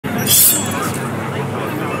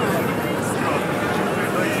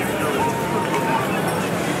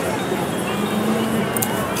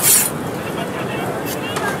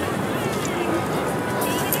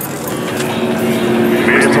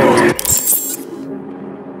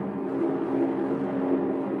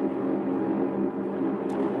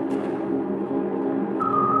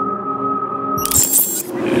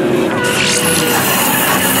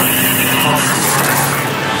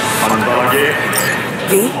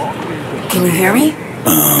Can you hear me?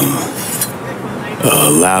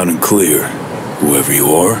 Loud and clear, whoever you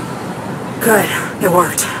are. Good, it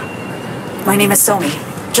worked. My name is Somi.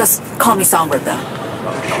 Just call me Songbird, though.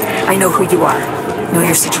 I know who you are, know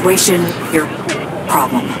your situation, your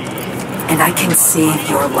problem, and I can save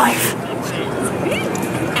your life.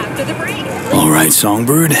 Alright,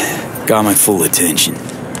 Songbird. Got my full attention.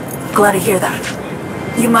 Glad to hear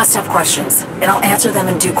that. You must have questions, and I'll answer them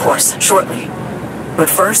in due course, shortly. But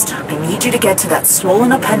first, I need you to get to that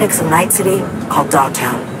swollen appendix of Night City called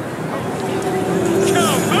Dogtown.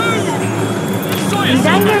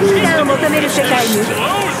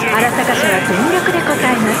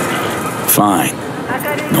 Fine.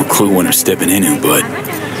 No clue when I'm stepping into, but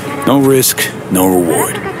no risk, no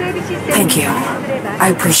reward. Thank you. I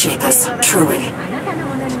appreciate this, truly.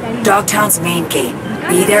 Dogtown's main gate.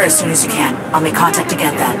 Be there as soon as you can. I'll make contact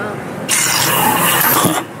again then.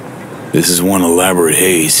 Huh. This is one elaborate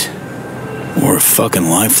haze. Or a fucking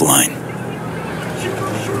lifeline.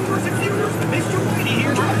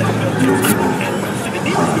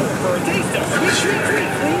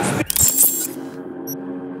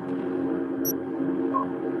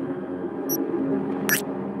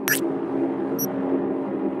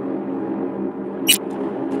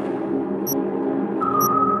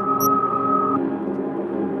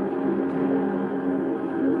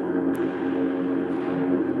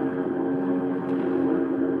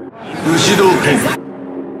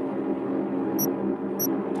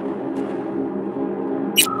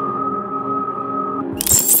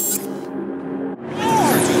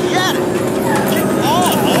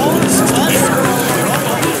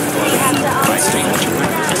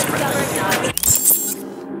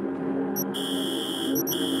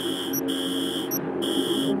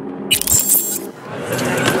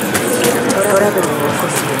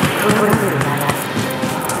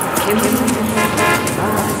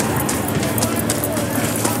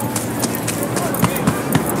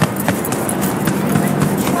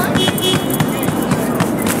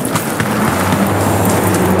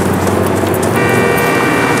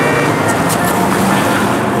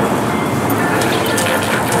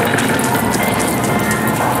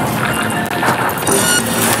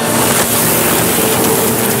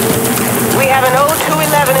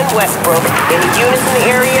 Westbrook. Any units in the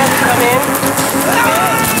area? Come in.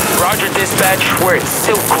 Roger, dispatch. We're at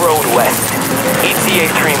Silk Road West.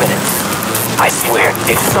 ETA 3 minutes. I swear,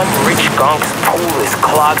 if some rich gonk's pool is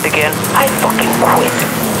clogged again, I fucking quit.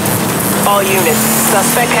 All units,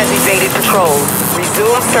 suspect has evaded patrol.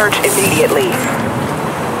 Resume search immediately.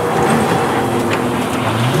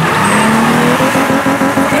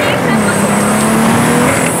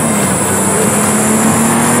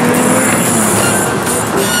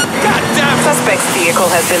 Suspect's vehicle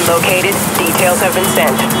has been located. Details have been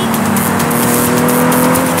sent.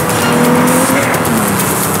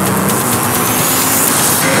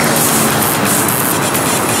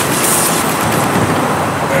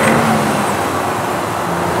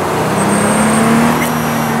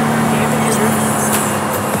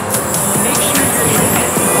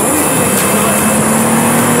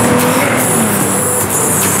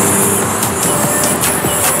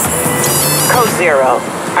 Code 0.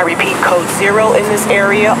 I repeat, code 0 in this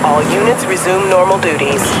area. All units resume normal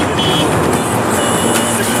duties.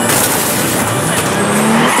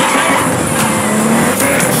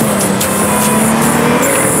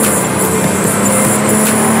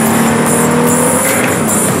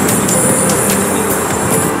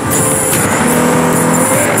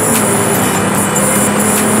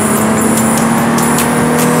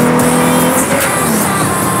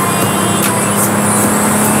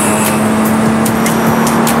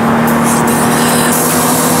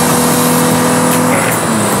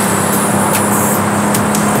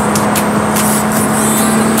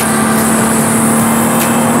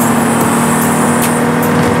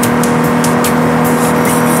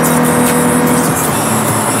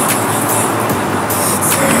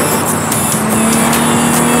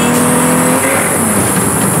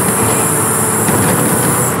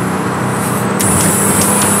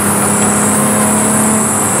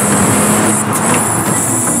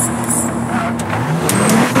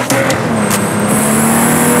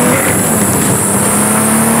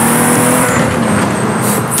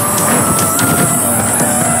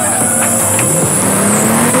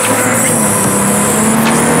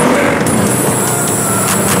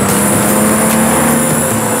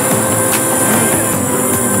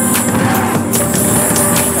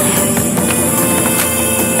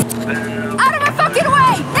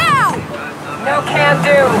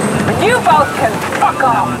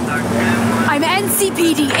 I'm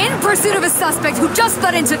NCPD in pursuit of a suspect who just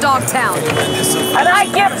fled into Dogtown. And I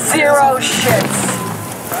give zero shits.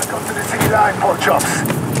 Welcome to the city line, pork chops.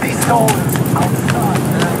 These souls outside.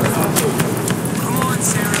 Come on,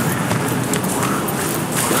 Sarah.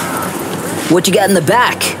 What you got in the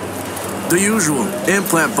back? The usual.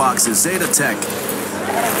 Implant boxes, Zeta Tech.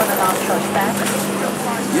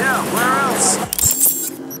 Yeah, where else?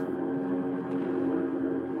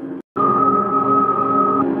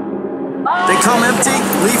 They come empty,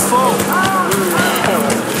 leave full.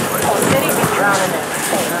 City be drowning in.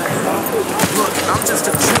 Look, I'm just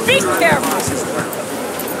a Be careful.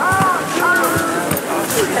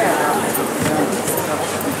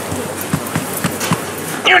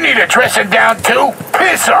 You need a dressing down too?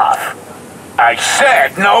 Piss off! I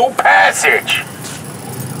said no passage!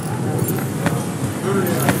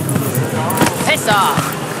 Piss off.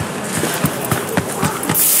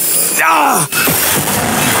 Ah!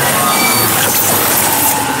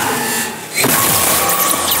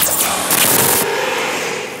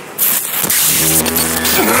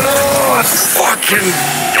 Oh, fucking...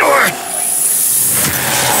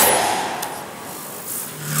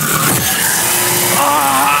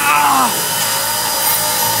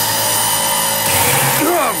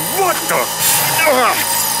 What the?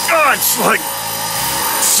 It's like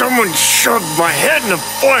someone shoved my head in the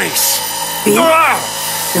place. B,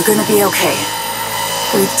 you're gonna be okay.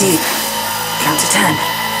 Breathe deep. Count to 10.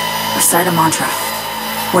 Recite a mantra.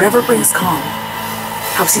 Whatever brings calm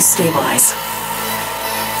helps you stabilize.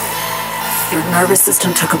 Your nervous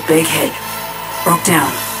system took a big hit. Broke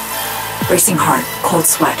down. Racing heart, cold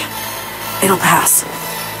sweat. It'll pass.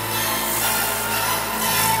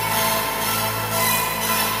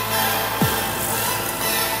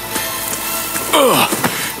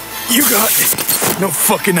 You got no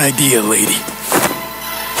fucking idea, lady.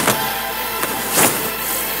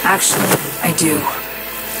 Actually, I do.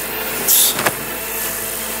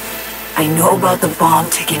 I know about the bomb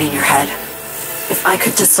ticking in your head. If I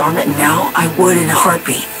could disarm it now, I would in a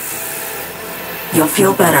heartbeat. You'll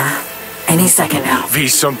feel better any second now. V,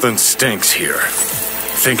 something stinks here.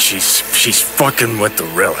 Think she's fucking with the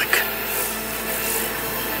relic.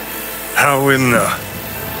 How in the...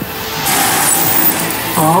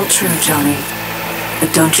 All true, Johnny.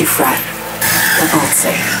 But don't you fret. We're both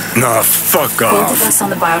safe. Nah, fuck Both of off. us on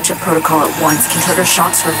the biochip protocol at once can trigger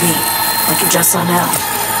shocks for V, like you just saw now.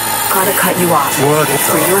 Gotta cut you off. What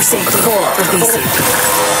For the your safety, for V's safety.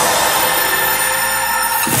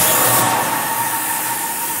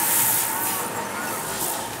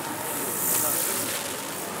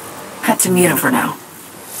 Had to mute him for now.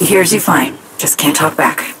 He hears you fine, just can't talk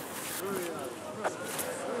back.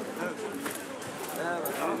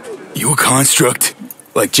 You a construct?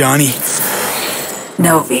 Like Johnny?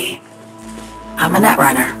 No, V. I'm a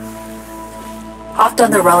netrunner. Hopped on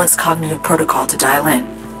the Relic's cognitive protocol to dial in.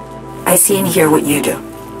 I see and hear what you do.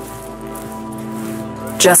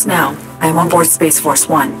 Just now, I'm on board Space Force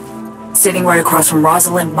One, sitting right across from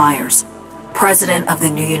Rosalind Myers, President of the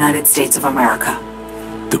new United States of America.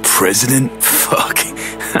 The president? Fuck.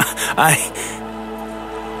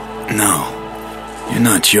 No. You're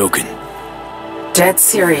not joking. Dead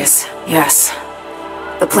serious, yes.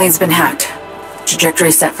 The plane's been hacked.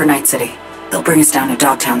 Trajectory set for Night City. They'll bring us down to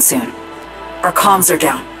Dogtown soon. Our comms are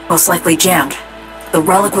down, most likely jammed. The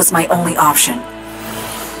Relic was my only option.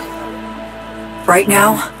 Right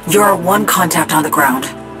now, you're our one contact on the ground.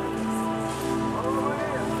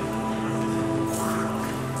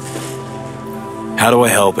 How do I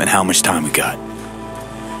help and how much time we got?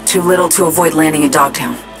 Too little to avoid landing in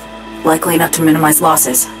Dogtown. Likely enough to minimize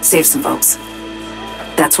losses, save some folks.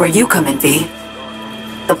 That's where you come in, V.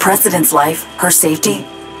 The President's life, her safety,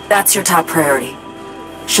 that's your top priority.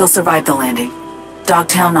 She'll survive the landing.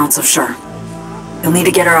 Dogtown, not so sure. You'll need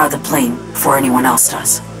to get her out of the plane before anyone else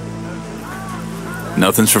does.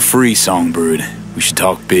 Nothing's for free, Songbird. We should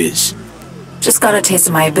talk biz. Just got a taste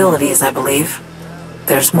of my abilities, I believe.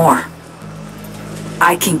 There's more.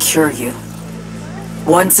 I can cure you.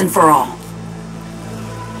 Once and for all.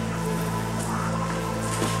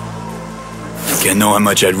 Can't know how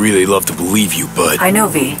much I'd really love to believe you, but... I know,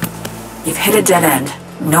 V. You've hit a dead end.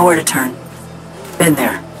 Nowhere to turn. Been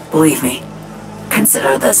there. Believe me.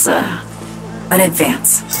 Consider this, an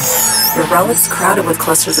advance. Your relic's crowded with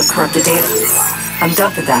clusters of corrupted data. I'm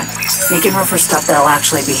dumping that, making room for stuff that'll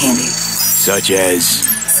actually be handy. Such as...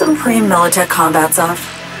 Some pre-Militech combat stuff.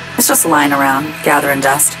 It's just lying around, gathering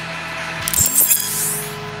dust.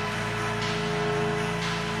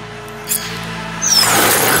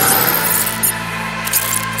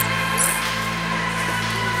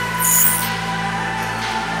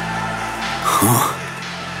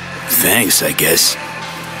 Thanks, I guess.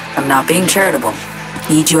 I'm not being charitable.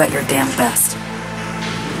 Need you at your damn best.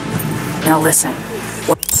 Now listen.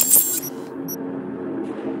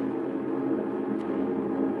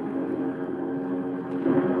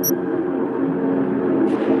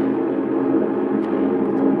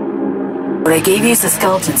 What I gave you is a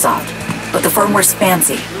skeleton soft, but the firmware's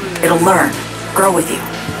fancy. It'll learn, grow with you.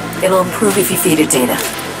 It'll improve if you feed it data.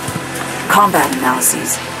 Combat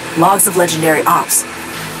analyses, logs of legendary ops.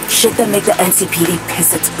 Shit that make the NCPD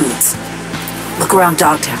piss its boots. Look around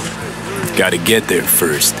Dogtown. Gotta get there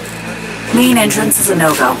first. Main entrance is a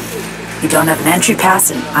no-go. You don't have an entry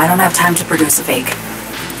pass, and I don't have time to produce a fake.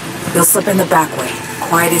 You'll slip in the back way,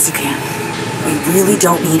 quiet as you can. We really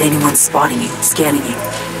don't need anyone spotting you, scanning you.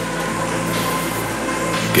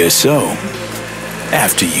 Guess so.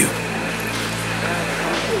 After you.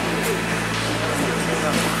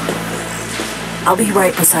 I'll be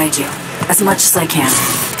right beside you, as much as I can.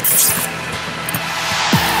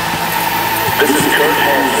 This is Kurt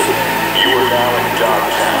Hansen. You are now in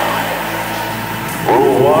Dogtown.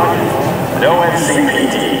 Rule 1, no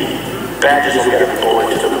NCPD. Badges will get a bullet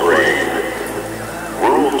to the brain.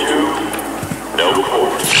 Rule 2, no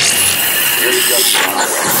court. You're just on the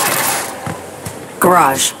way.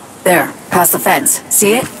 Garage. There, past the fence.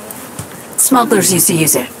 See it? Smugglers used to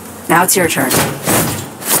use it. Now it's your turn.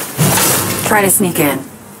 Try to sneak in.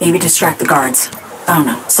 Maybe distract the guards. I don't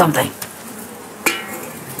know, something.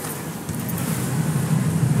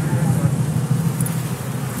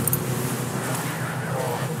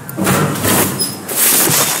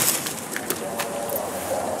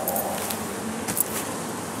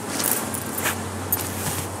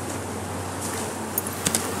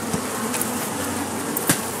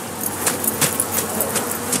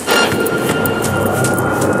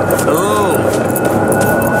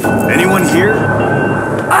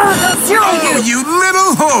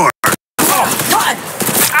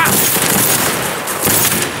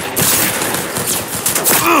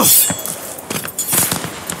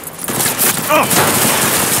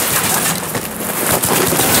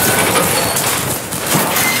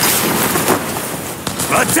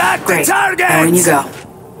 Attack the Great. target! Now in you go.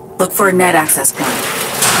 Look for a net access point.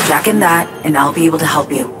 Jack in that, and I'll be able to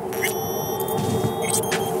help you.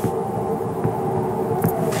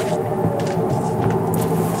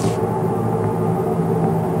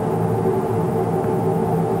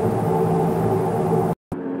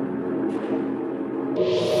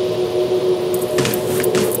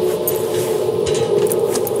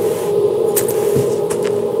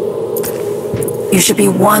 You should be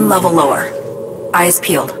one level lower. Eyes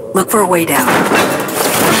peeled. Look for a way down.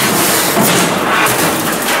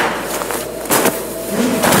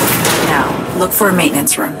 Now, look for a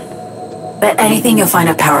maintenance room. Bet anything you'll find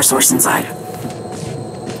a power source inside.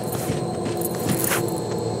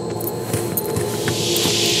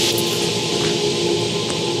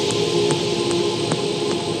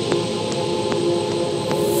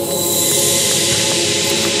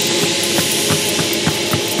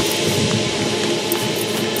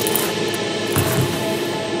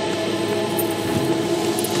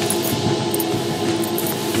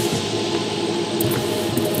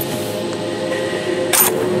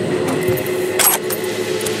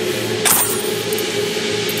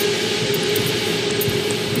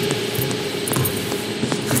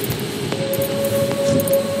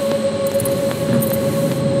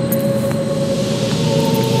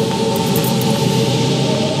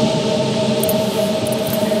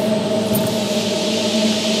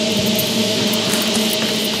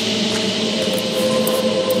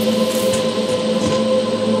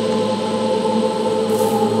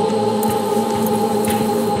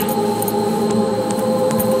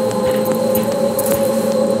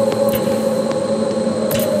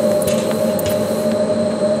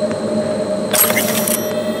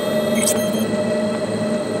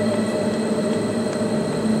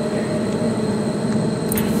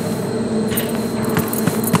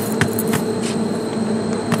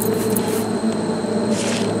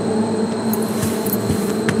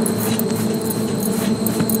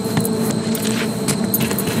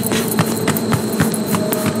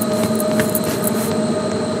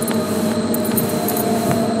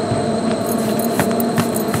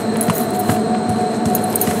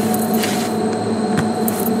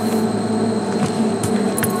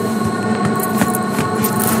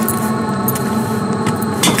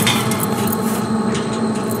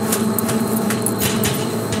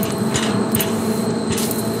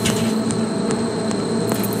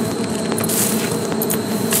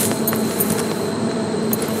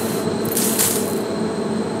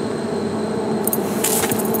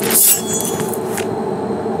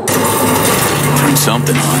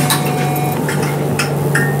 Something on.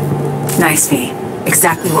 Nice, V.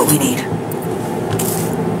 Exactly what we need.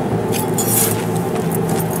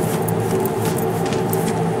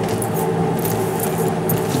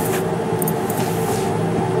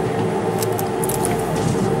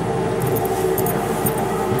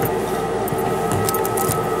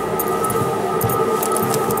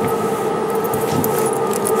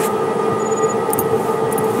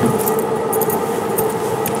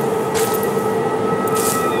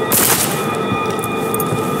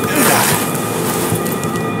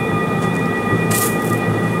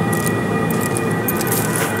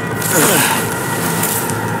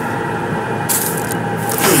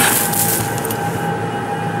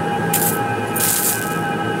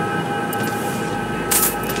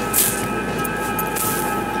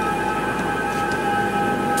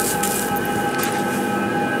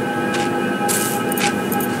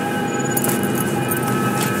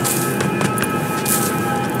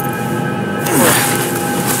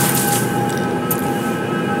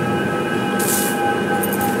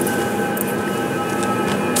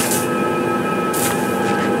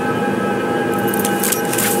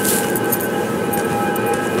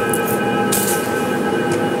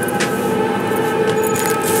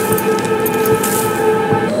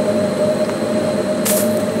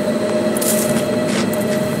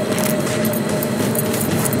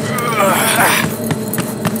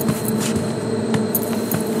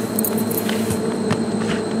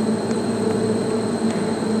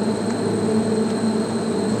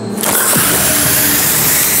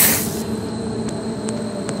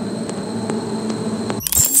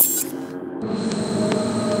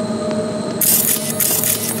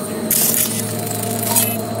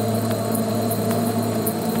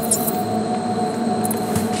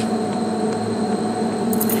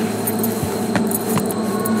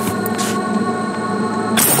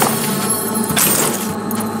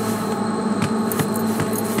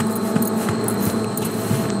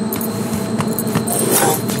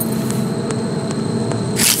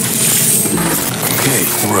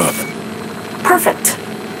 Perfect.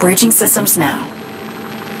 Breaching systems now.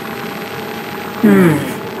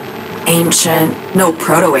 Ancient, no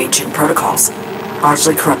proto-ancient protocols.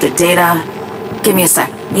 Largely corrupted data. Give me a sec.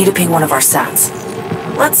 Need to ping one of our sats.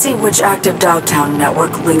 Let's see which active Dogtown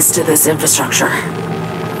network links to this infrastructure.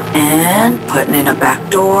 And putting in a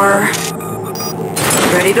backdoor.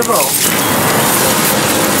 Ready to roll.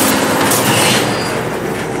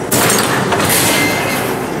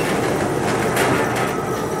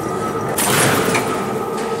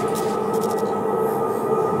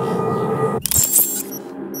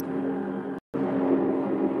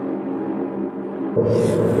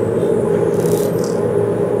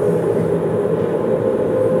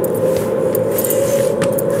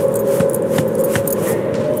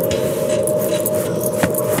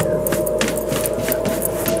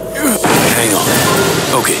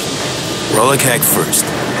 Hack first,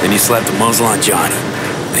 then you slap the muzzle on Johnny.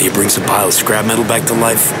 Then you bring some pile of scrap metal back to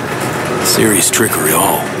life. Serious trickery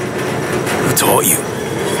all. Who taught you?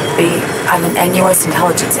 B, I'm an NUS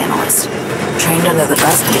intelligence analyst, trained under the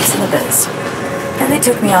best geeks in the biz. And they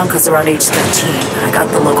took me on because around age 13, I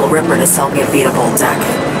got the local Ripper to sell me a beatable deck.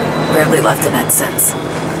 Rarely left the net since.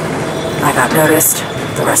 I got noticed,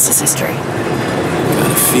 the rest is history.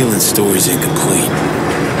 Got a feeling story's incomplete.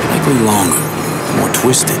 Likely longer, more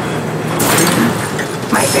twisted.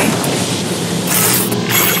 Might be.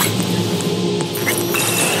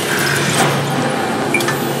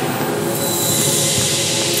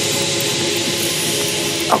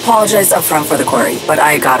 Apologize upfront for the query, but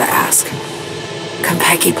I gotta ask.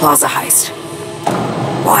 Konpeki Plaza heist.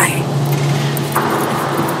 Why?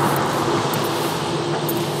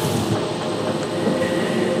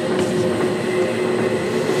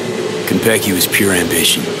 Konpeki was pure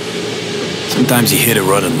ambition. Sometimes you hit a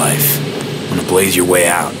rut in life. Want to blaze your way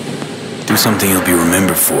out. Do something you'll be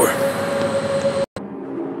remembered for.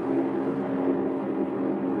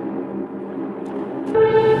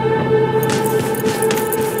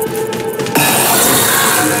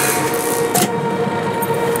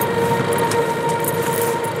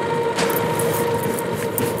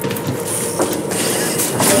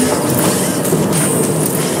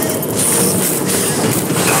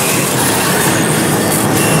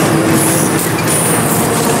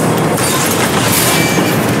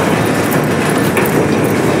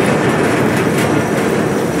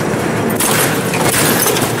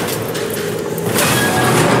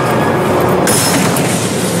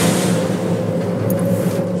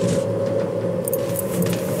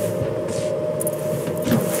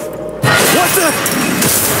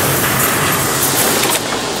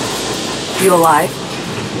 You alive?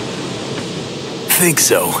 Think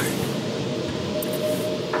so.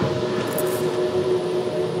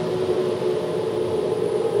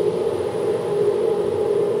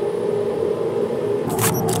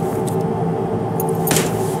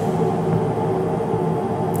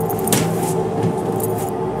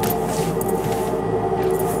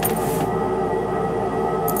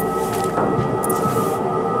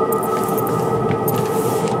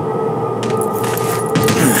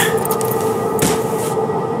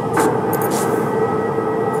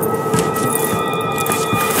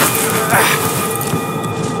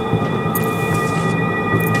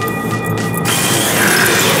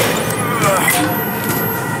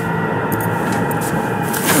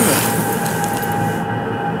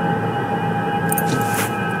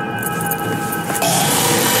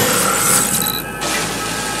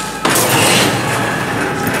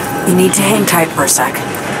 You need to hang tight for a sec.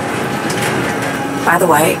 By the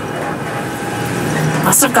way,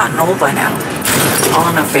 must have gotten old by now.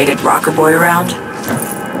 Hauling a faded rocker boy around.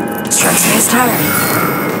 Strikes me as tiring.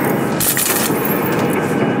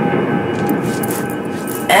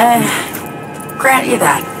 Grant you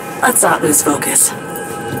that. Let's not lose focus.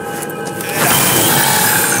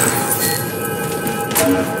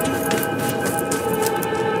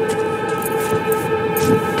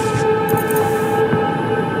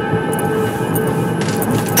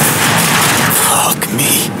 Fuck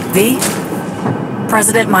me. V?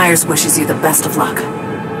 President Myers wishes you the best of luck.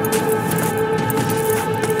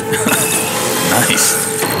 Nice.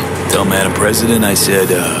 Tell Madam President I said,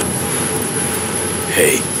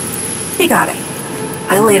 hey. He got it.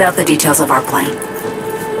 I laid out the details of our plan.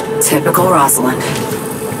 Typical Rosalind.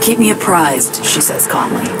 Keep me apprised, she says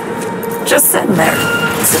calmly. Just sitting there,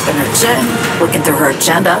 sipping her gin, looking through her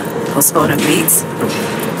agenda, postponing meets.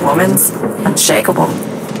 Woman's unshakable.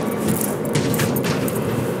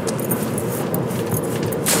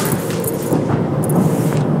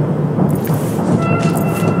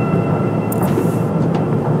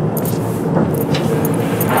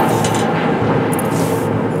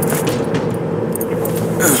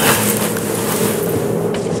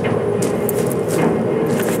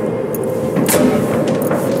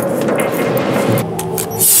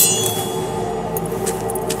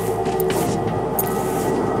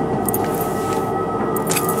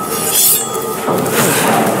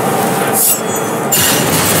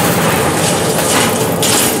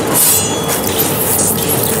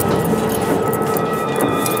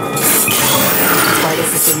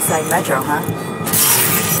 Metro, huh?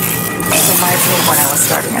 Reminds me of when I was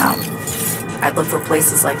starting out. I'd look for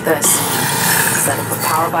places like this. Set up a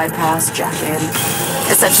power bypass, jack in,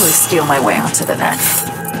 essentially steal my way onto the net.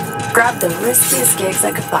 Grab the riskiest gigs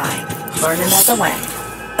I could find, learning as I went.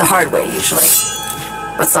 The hard way, usually.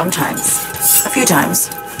 But sometimes, a few times,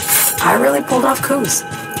 I really pulled off coups.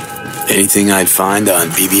 Anything I'd find on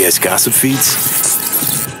BBS gossip feeds?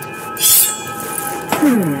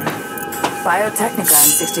 Biotechnica in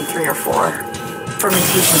 63 or 4.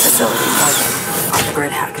 Fermentation facility, Morgan, on the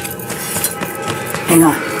grid hack. Hang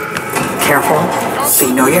on. Careful.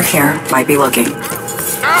 They know you're here, might be looking.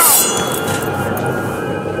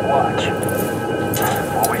 Watch.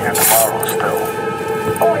 Will we have tomorrow still?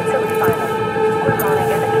 Oh, until we find them. We're going to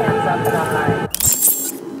get the camps up and online.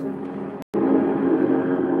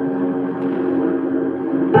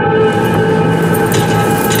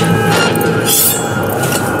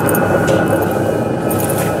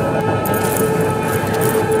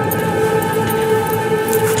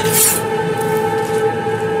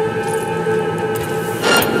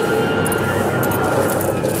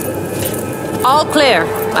 All clear,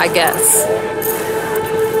 I guess.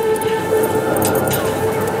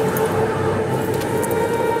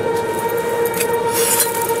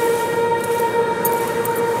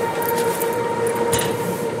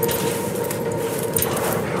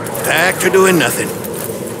 Back to doing nothing.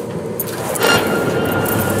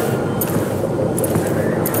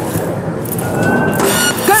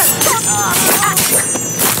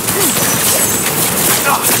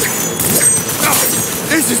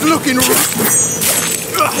 This is looking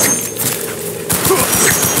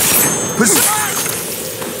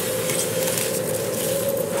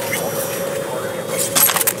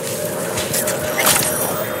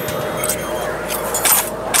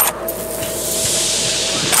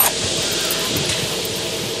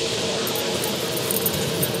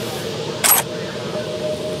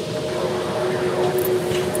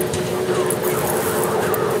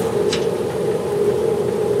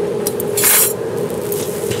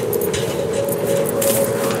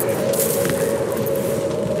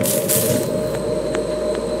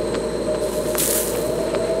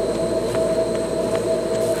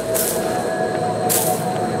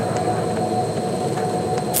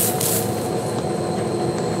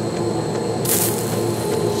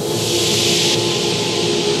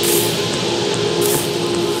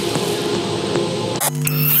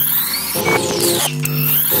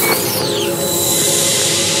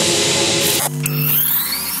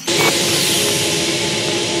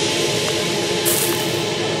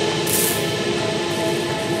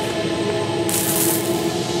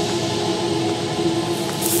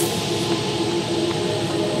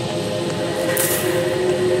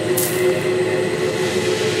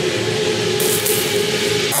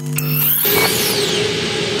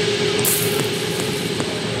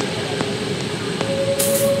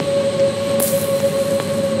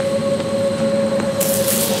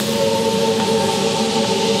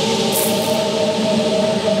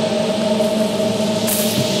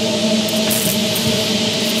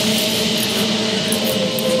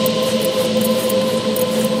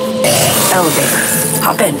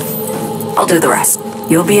I'll do the rest.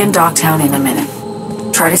 You'll be in Dogtown in a minute.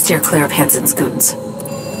 Try to steer clear of Hansen's goons.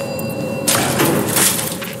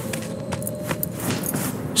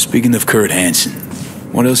 Speaking of Kurt Hansen,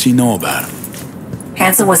 what else you know about him?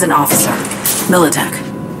 Hansen was an officer, Militech.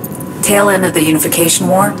 Tail end of the Unification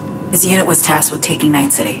War, his unit was tasked with taking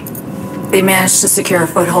Night City. They managed to secure a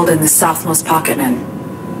foothold in the southmost pocket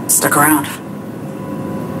and stuck around.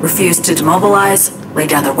 Refused to demobilize, laid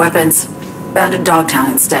down their weapons, bounded Dogtown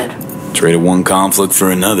instead. Traded one conflict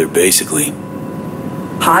for another, basically.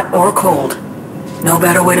 Hot or cold, no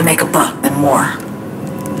better way to make a buck than war.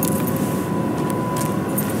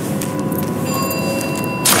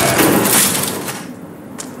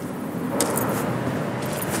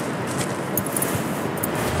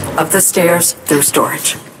 Up the stairs, through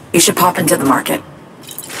storage. You should pop into the market.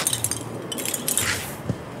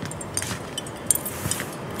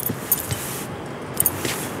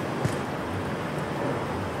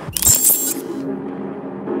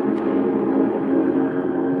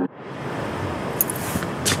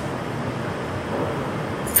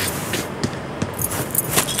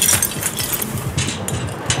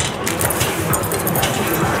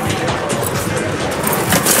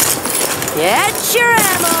 Get your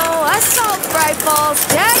ammo, assault rifles,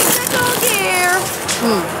 technical gear.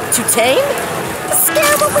 Too tame?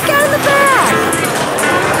 Scare what we got in the bag.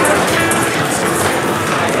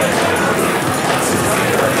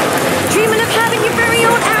 Dreaming of having your very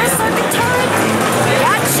own aerosol time?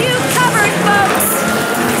 Got you covered, folks.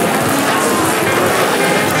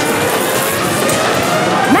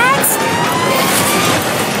 Max?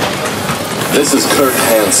 This is Kurt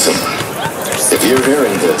Hansen. If you're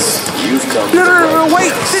hearing this, you've come to the right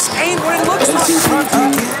wait! place. This ain't what it looks like!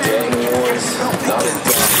 Gang wars, not in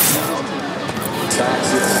Dogtown.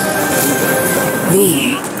 Taxes.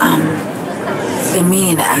 Been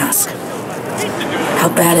meaning to ask. How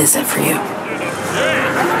bad is it for you?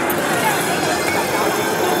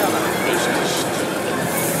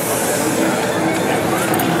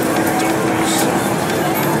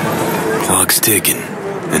 Clock's ticking,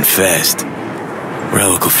 and fast.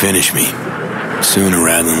 Relic will finish me, sooner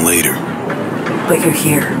rather than later. But you're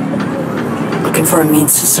here, looking for a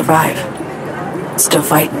means to survive. Still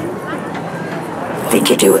fighting. Think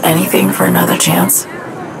you'd do anything for another chance?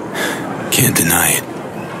 Can't deny it.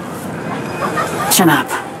 Chin up.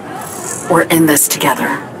 We're in this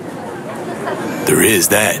together. There is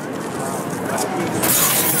that.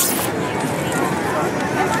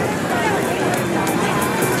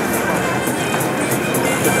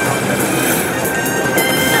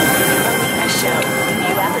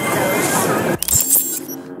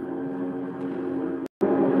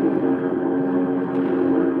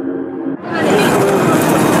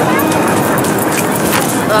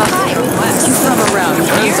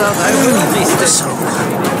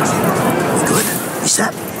 Good? You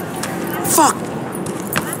set? Fuck!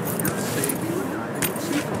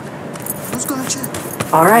 Who's gonna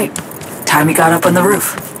check? All right. Time you got up on the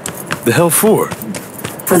roof. The hell for?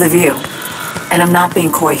 For the view. And I'm not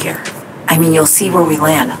being coy here. I mean, you'll see where we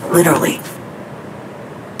land, literally.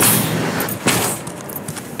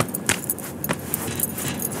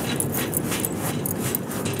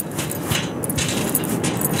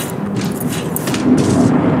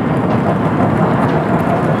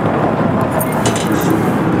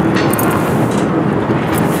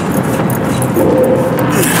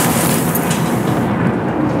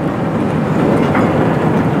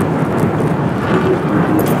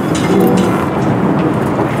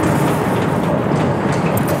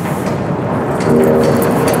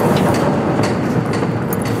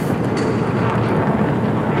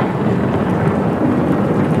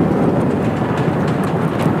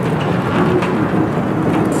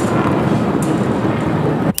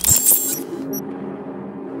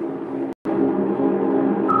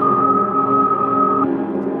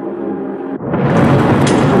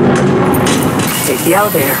 Take the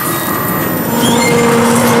elevator.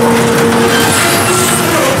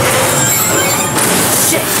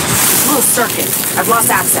 Shit! Little circuit. I've lost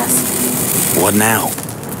access. What now?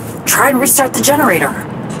 Try and restart the generator.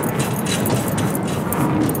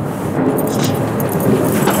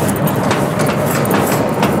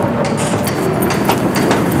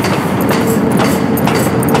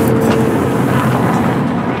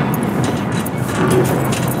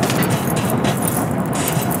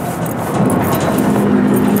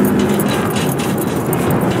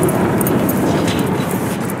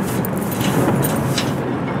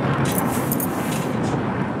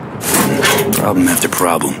 Problem after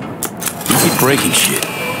problem. You keep breaking shit.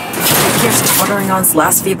 Here's tottering on its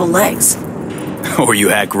last feeble legs. Or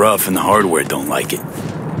you act rough and the hardware don't like it.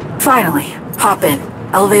 Finally, hop in.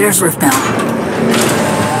 Elevator's roofbound.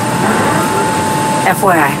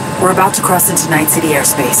 FYI, we're about to cross into Night City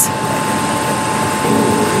airspace.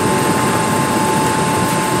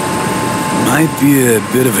 Might be a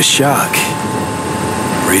bit of a shock.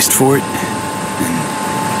 Braced for it, and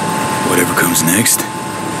whatever comes next.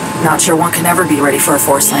 Not sure one can ever be ready for a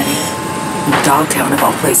forced landing. In Dogtown, of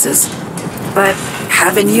all places. But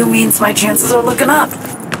having you means my chances are looking up.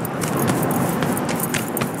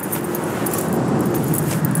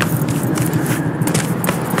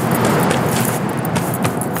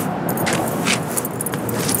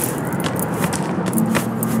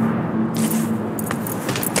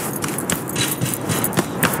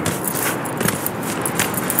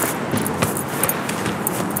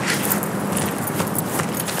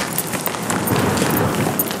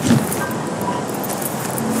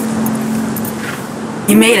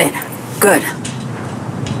 You made it. Good.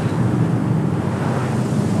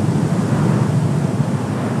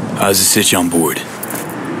 How's the sitch on board?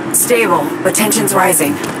 Stable, but tension's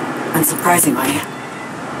rising. Unsurprisingly.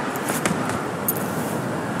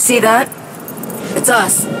 See that? It's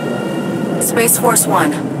us. Space Force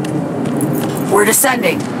 1. We're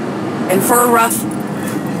descending. In for a rough...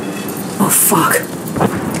 Oh, fuck.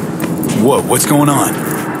 What? What's going on?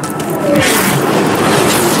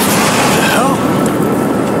 The hell?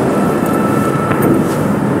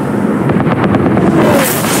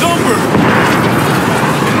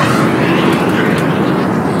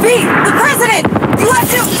 The president! You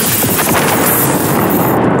left him!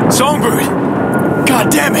 Songbird! God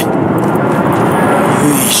damn it!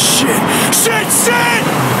 Holy shit! Shit!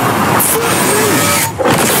 Fuck me!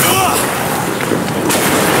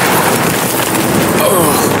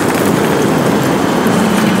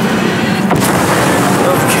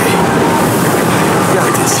 Okay.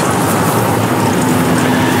 Got this.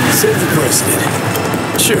 Save the president.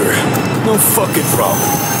 Sure. No fucking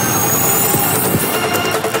problem.